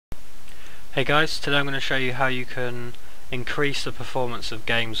Hey guys, today I'm going to show you how you can increase the performance of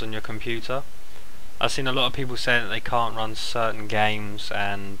games on your computer. I've seen a lot of people say that they can't run certain games,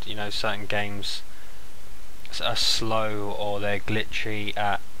 and certain games are slow or they're glitchy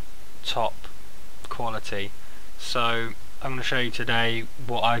at top quality. So I'm going to show you today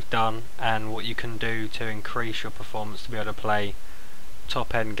what I've done and what you can do to increase your performance to be able to play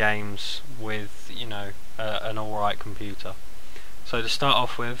top end games with an alright computer. So to start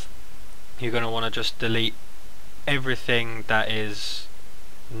off with, you're going to want to just delete everything that is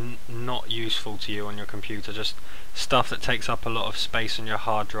not useful to you on your computer, just stuff that takes up a lot of space on your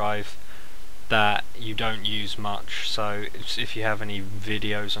hard drive that you don't use much. So if you have any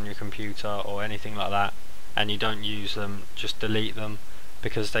videos on your computer or anything like that and you don't use them, just delete them,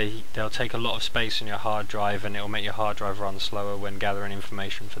 because they'll take a lot of space on your hard drive and it'll make your hard drive run slower when gathering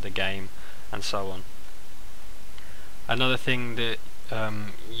information for the game and so on. Another thing that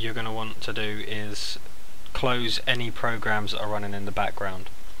you're going to want to do is close any programs that are running in the background.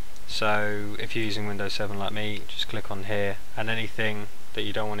 So if you're using Windows 7 like me, just click on here, and anything that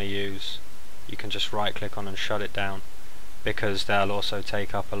you don't want to use you can just right click on and shut it down, because they'll also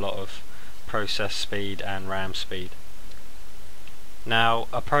take up a lot of process speed and RAM speed. Now,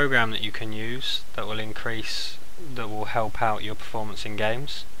 a program that you can use that will help out your performance in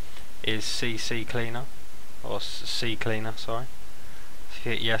games is CCleaner, or CCleaner, sorry.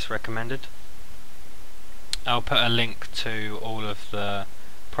 Hit yes, recommended. I'll put a link to all of the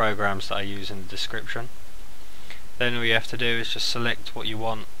programs that I use in the description. Then all you have to do is just select what you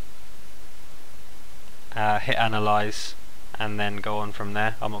want, hit analyze, and then go on from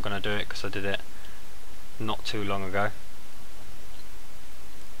there. I'm not going to do it because I did it not too long ago.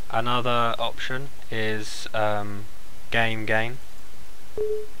 Another option is game gain. If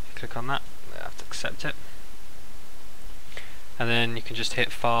you click on that, you have to accept it. And then you can just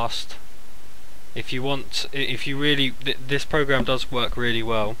hit fast. If you really, this program does work really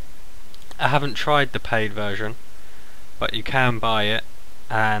well. I haven't tried the paid version, but you can buy it,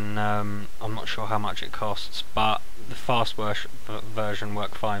 and I'm not sure how much it costs, but the fast version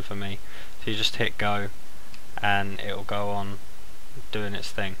worked fine for me. So you just hit go and it'll go on doing its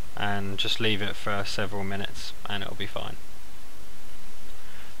thing, and just leave it for several minutes and it'll be fine.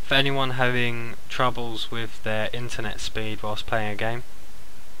 For anyone having troubles with their internet speed whilst playing a game,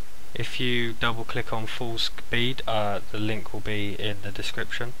 if you double click on full speed, the link will be in the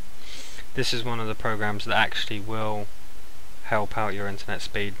description. This is one of the programs that actually will help out your internet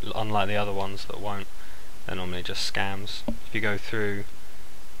speed, unlike the other ones that won't. They're normally just scams. If you go through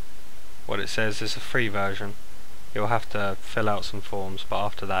what it says, is a free version. You'll have to fill out some forms, but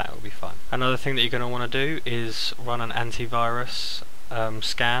after that it'll be fine. Another thing that you're going to want to do is run an antivirus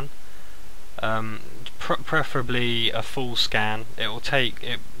scan, preferably a full scan. It will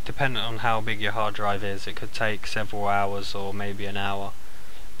take, depending on how big your hard drive is, it could take several hours or maybe an hour,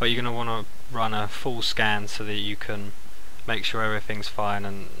 but you're going to want to run a full scan so that you can make sure everything's fine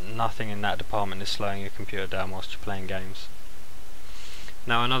and nothing in that department is slowing your computer down whilst you're playing games.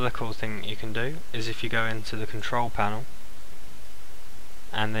 Now, another cool thing you can do is if you go into the control panel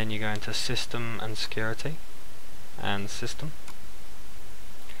and then you go into system and security and system,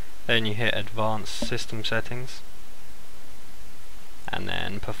 then you hit advanced system settings, and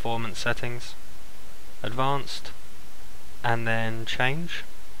then performance settings, advanced, and then change.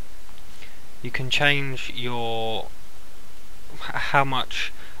 You can change how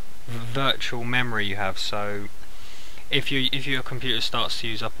much virtual memory you have. So if your computer starts to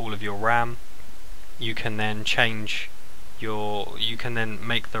use up all of your RAM, you can then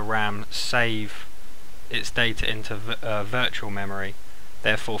make the RAM save its data into virtual memory,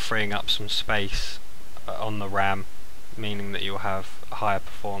 therefore freeing up some space on the RAM, meaning that you'll have higher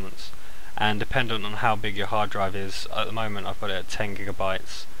performance. And dependent on how big your hard drive is, at the moment I've got it at 10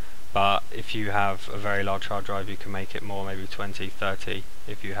 gigabytes, but if you have a very large hard drive you can make it more, maybe 20, 30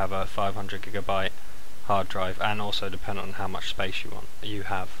 if you have a 500 gigabyte hard drive, and also dependent on how much space you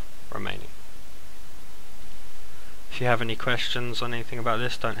have remaining. If you have any questions on anything about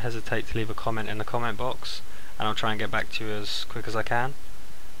this, don't hesitate to leave a comment in the comment box and I'll try and get back to you as quick as I can.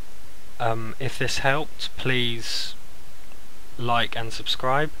 If this helped, please like and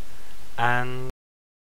subscribe, and